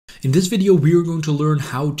In this video, we are going to learn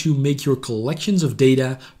how to make your collections of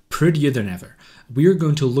data prettier than ever. We are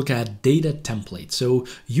going to look at data templates. So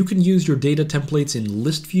you can use your data templates in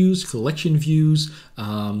list views, collection views,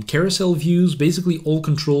 carousel views, basically all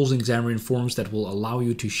controls in Xamarin.Forms that will allow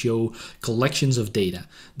you to show collections of data.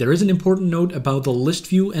 There is an important note about the list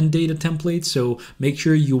view and data templates, so make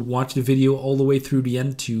sure you watch the video all the way through the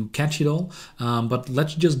end to catch it all. But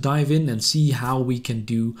let's just dive in and see how we can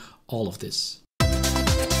do all of this.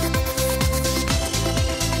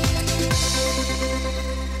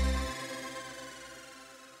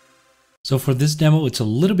 So for this demo, it's a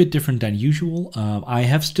little bit different than usual. I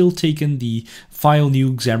have still taken the file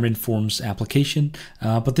new Xamarin.Forms application,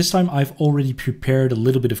 but this time I've already prepared a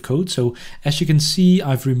little bit of code. So as you can see,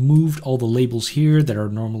 I've removed all the labels here that are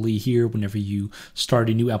normally here whenever you start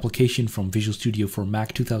a new application from Visual Studio for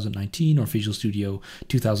Mac 2019 or Visual Studio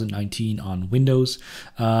 2019 on Windows.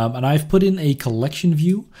 And I've put in a collection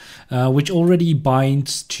view, which already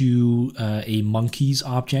binds to a monkeys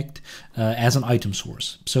object as an item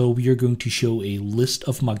source. So we are going to show a list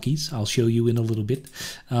of monkeys. I'll show you in a little bit.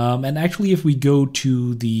 And actually, if we go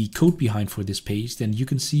to the code behind for this page, then you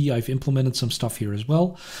can see I've implemented some stuff here as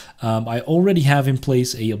well. I already have in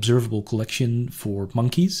place a observable collection for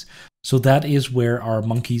monkeys. So that is where our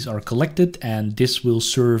monkeys are collected, and this will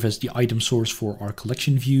serve as the item source for our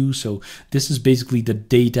collection view. So this is basically the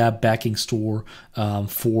data backing store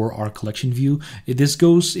for our collection view. This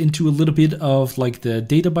goes into a little bit of like the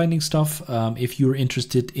data binding stuff. If you're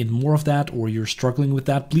interested in more of that or you're struggling with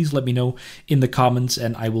that, please let me know in the comments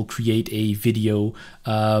and I will create a video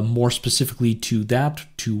more specifically to that,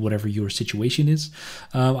 to whatever your situation is.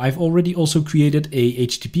 I've already also created a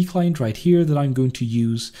HTTP client right here that I'm going to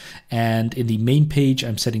use. And in the main page,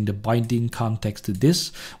 I'm setting the binding context to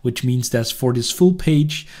this, which means that for this full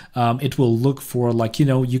page, it will look for, like, you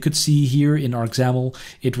know, you could see here in our example,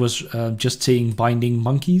 it was just saying binding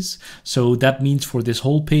monkeys. So that means for this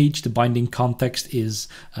whole page, the binding context is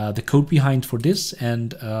the code behind for this,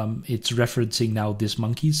 and it's referencing now this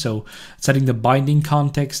monkey. So setting the binding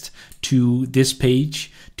context to this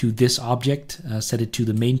page, to this object, set it to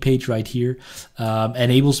the main page right here,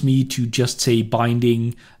 enables me to just say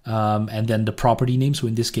binding and then the property name, so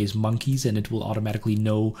in this case monkeys, and it will automatically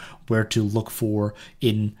know where to look for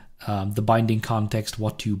in the binding context,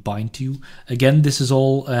 what to bind to. Again, this is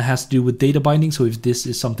all has to do with data binding, so if this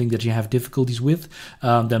is something that you have difficulties with,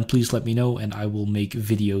 then please let me know and I will make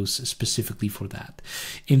videos specifically for that.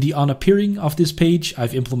 In the unappearing of this page,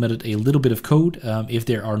 I've implemented a little bit of code. If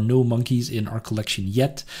there are no monkeys in our collection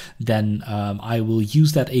yet, then I will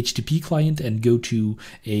use that HTTP client and go to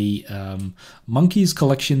a monkeys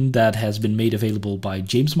collection that has been made available by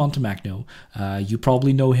James Montemagno. You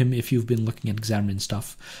probably know him if you've been looking at Xamarin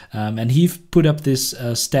stuff. And he put up this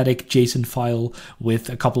static JSON file with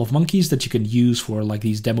a couple of monkeys that you can use for like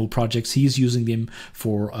these demo projects. He's using them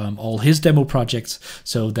for all his demo projects,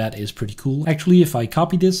 so that is pretty cool. Actually, if I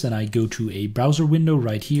copy this and I go to a browser window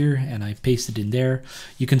right here and I paste it in there,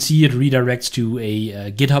 you can see it redirects to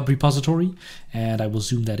a GitHub repository, and I will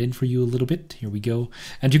zoom that in for you a little bit. Here we go.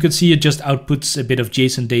 And you can see it just outputs a bit of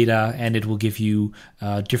JSON data, and it will give you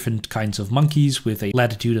different kinds of monkeys with a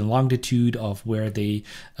latitude and longitude of where they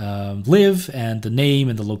live, and the name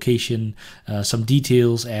and the location, some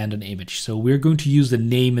details, and an image. So we're going to use the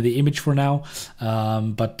name and the image for now,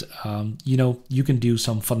 but you know, you can do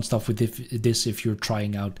some fun stuff with this if you're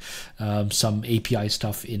trying out some API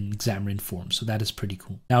stuff in Xamarin.Forms. So that is pretty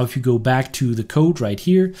cool. Now, if you go back to the code right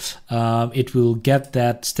here, it will get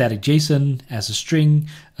that static JSON as a string,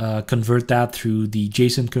 convert that through the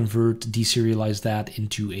JSON convert, deserialize that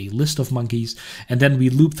into a list of monkeys, and then we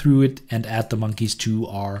loop through it and add the monkeys to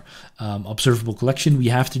our observable collection. We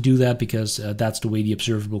have to do that because that's the way the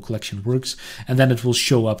observable collection works, and then it will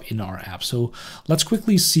show up in our app. So let's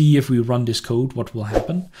quickly see if we run this code, what will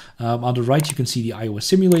happen. On the right, you can see the iOS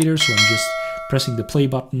simulator, so I'm just pressing the play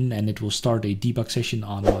button and it will start a debug session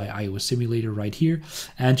on my iOS simulator right here.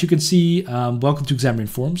 And you can see, welcome to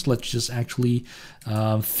Xamarin.Forms. Let's just actually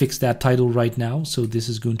fix that title right now. So this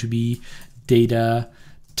is going to be Data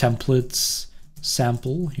Templates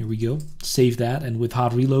sample. Here we go. Save that, and with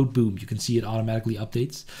hot reload, boom, you can see it automatically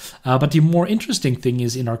updates. But the more interesting thing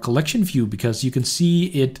is in our collection view, because you can see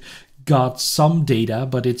it got some data,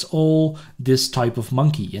 but it's all this type of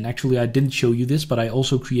monkey. And actually, I didn't show you this, but I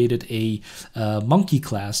also created a monkey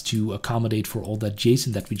class to accommodate for all that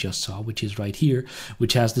JSON that we just saw, which is right here,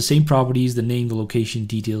 which has the same properties, the name, the location,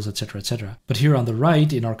 details, etc., etc. But here on the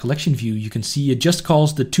right in our collection view, you can see it just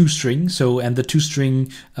calls the ToString. So, and the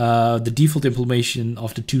ToString, the default implementation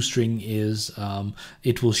of the ToString is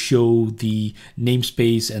it will show the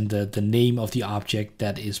namespace and the name of the object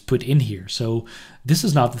that is put in here. So this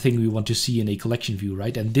is not the thing we want to see in a collection view,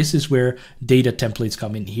 right? And this is where data templates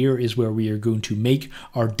come in. Here is where we are going to make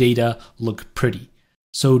our data look pretty.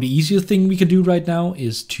 So the easiest thing we can do right now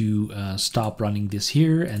is to stop running this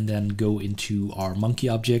here and then go into our monkey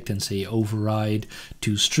object and say override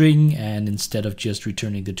ToString, and instead of just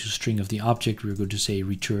returning the ToString of the object, we're going to say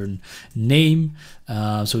return name.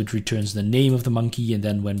 So it returns the name of the monkey, and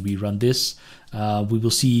then when we run this, we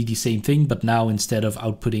will see the same thing, but now instead of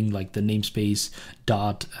outputting like the namespace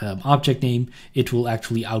dot object name, it will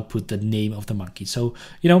actually output the name of the monkey. So,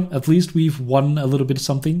 you know, at least we've won a little bit of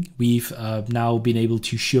something. We've now been able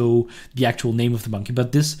to show the actual name of the monkey,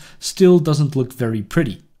 but this still doesn't look very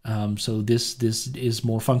pretty. So this is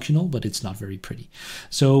more functional, but it's not very pretty.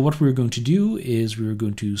 So what we're going to do is we're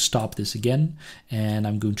going to stop this again, and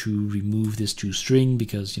I'm going to remove this ToString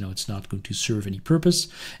because, you know, it's not going to serve any purpose.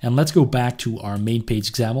 And let's go back to our main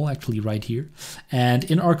page XAML, actually right here. And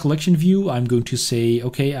in our collection view, I'm going to say,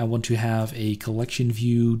 okay, I want to have a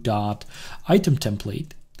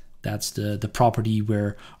CollectionView.ItemTemplate. That's the property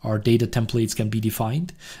where our data templates can be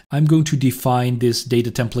defined. I'm going to define this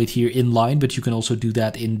data template here inline, but you can also do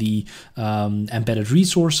that in the embedded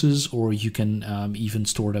resources, or you can even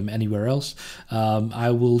store them anywhere else.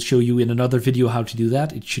 I will show you in another video how to do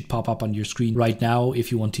that. It should pop up on your screen right now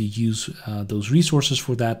if you want to use those resources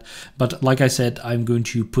for that. But like I said, I'm going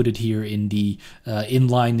to put it here in the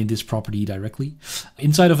inline in this property directly.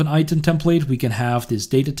 Inside of an item template, we can have this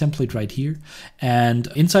data template right here. And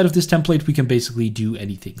inside of this template, we can basically do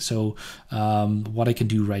anything. So what I can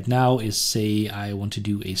do right now is say I want to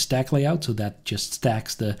do a stack layout, so that just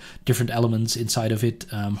stacks the different elements inside of it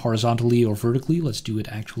horizontally or vertically. Let's do it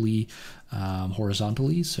actually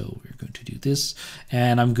horizontally. So we're going to do this,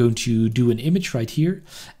 and I'm going to do an image right here,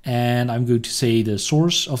 and I'm going to say the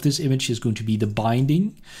source of this image is going to be the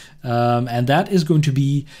binding, and that is going to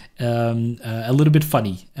be a little bit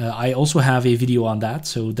funny. I also have a video on that,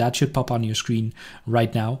 so that should pop on your screen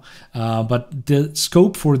right now. But the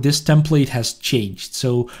scope for this template has changed.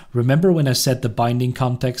 So remember when I said the binding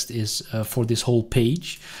context is for this whole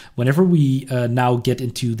page? Whenever we now get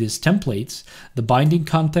into this templates, the binding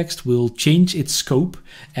context will change its scope,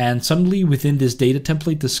 and suddenly within this data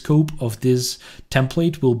template, the scope of this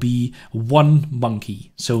template will be one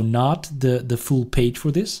monkey. So not the full page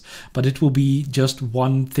for this, but it will be just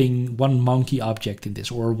one thing, one monkey object in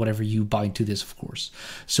this, or whatever you bind to this, of course.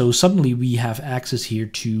 So suddenly we have access here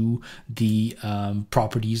to the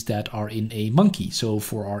properties that are in a monkey. So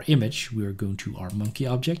for our image, we are going to our monkey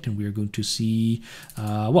object, and we are going to see,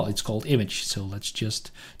 well, it's called image. So let's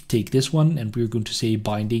just take this one, and we're going to say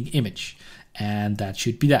binding image. And that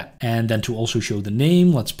should be that. And then to also show the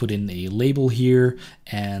name, let's put in a label here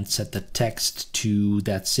and set the text to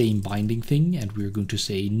that same binding thing, and we're going to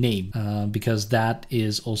say name because that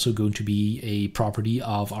is also going to be a property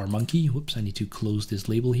of our monkey. Whoops, I need to close this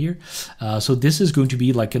label here. So this is going to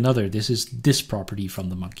be like another, this is this property from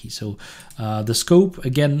the monkey. So the scope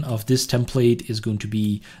again of this template is going to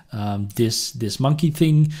be this monkey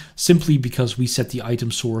thing, simply because we set the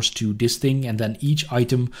item source to this thing, and then each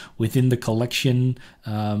item within the collection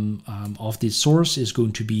of this source is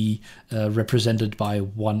going to be represented by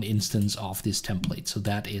one instance of this template. So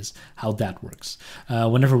that is how that works.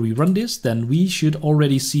 Whenever we run this, then we should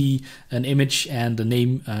already see an image and a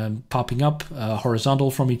name popping up horizontal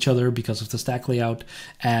from each other because of the stack layout.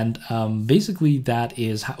 And basically that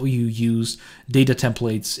is how you use data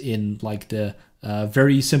templates in like the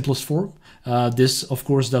very simplest form. This, of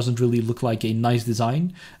course, doesn't really look like a nice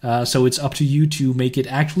design, so it's up to you to make it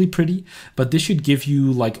actually pretty, but this should give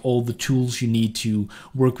you like all the tools you need to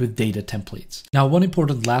work with data templates. Now, one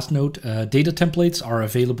important last note, data templates are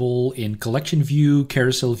available in CollectionView,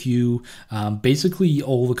 CarouselView, basically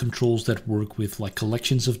all the controls that work with like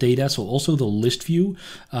collections of data, so also the ListView.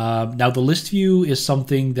 Now, the ListView is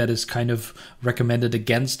something that is kind of recommended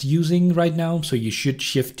against using right now, so you should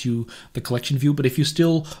shift to the CollectionView view, but if you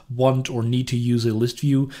still want or need to use a list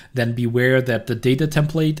view, then beware that the data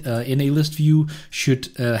template in a list view should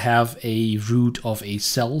have a root of a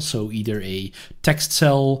cell, so either a text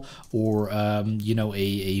cell or you know,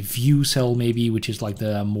 a view cell maybe, which is like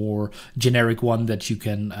the more generic one that you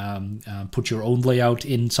can put your own layout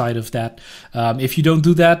inside of that. If you don't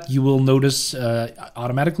do that, you will notice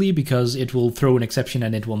automatically, because it will throw an exception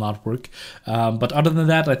and it will not work. But other than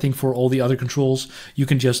that, I think for all the other controls, you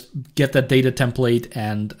can just get that data template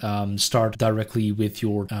and start directly with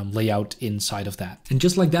your layout inside of that. And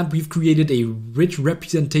just like that, we've created a rich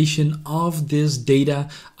representation of this data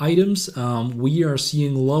items. We are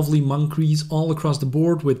seeing lovely monkeys all across the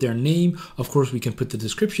board with their name. Of course, we can put the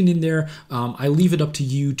description in there. I leave it up to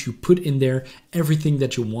you to put in there everything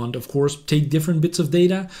that you want. Of course, take different bits of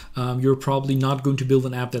data. You're probably not going to build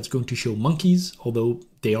an app that's going to show monkeys, although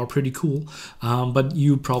they are pretty cool, but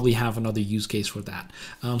you probably have another use case for that.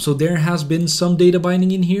 So there has been some data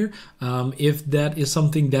binding in here. If that is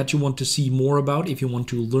something that you want to see more about, if you want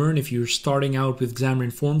to learn, if you're starting out with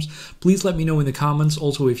Xamarin.Forms, please let me know in the comments.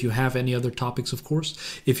 Also, if you have any other topics, of course.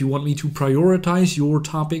 If you want me to prioritize your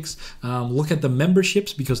topics, look at the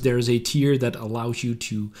memberships, because there is a tier that allows you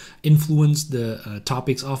to influence the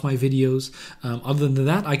topics of my videos. Other than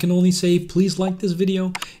that, I can only say please like this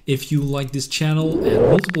video. If you like this channel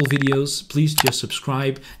and multiple videos, please just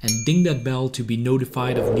subscribe and ding that bell to be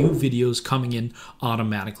notified of new videos coming in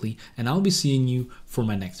automatically, and I'll be seeing you for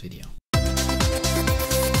my next video.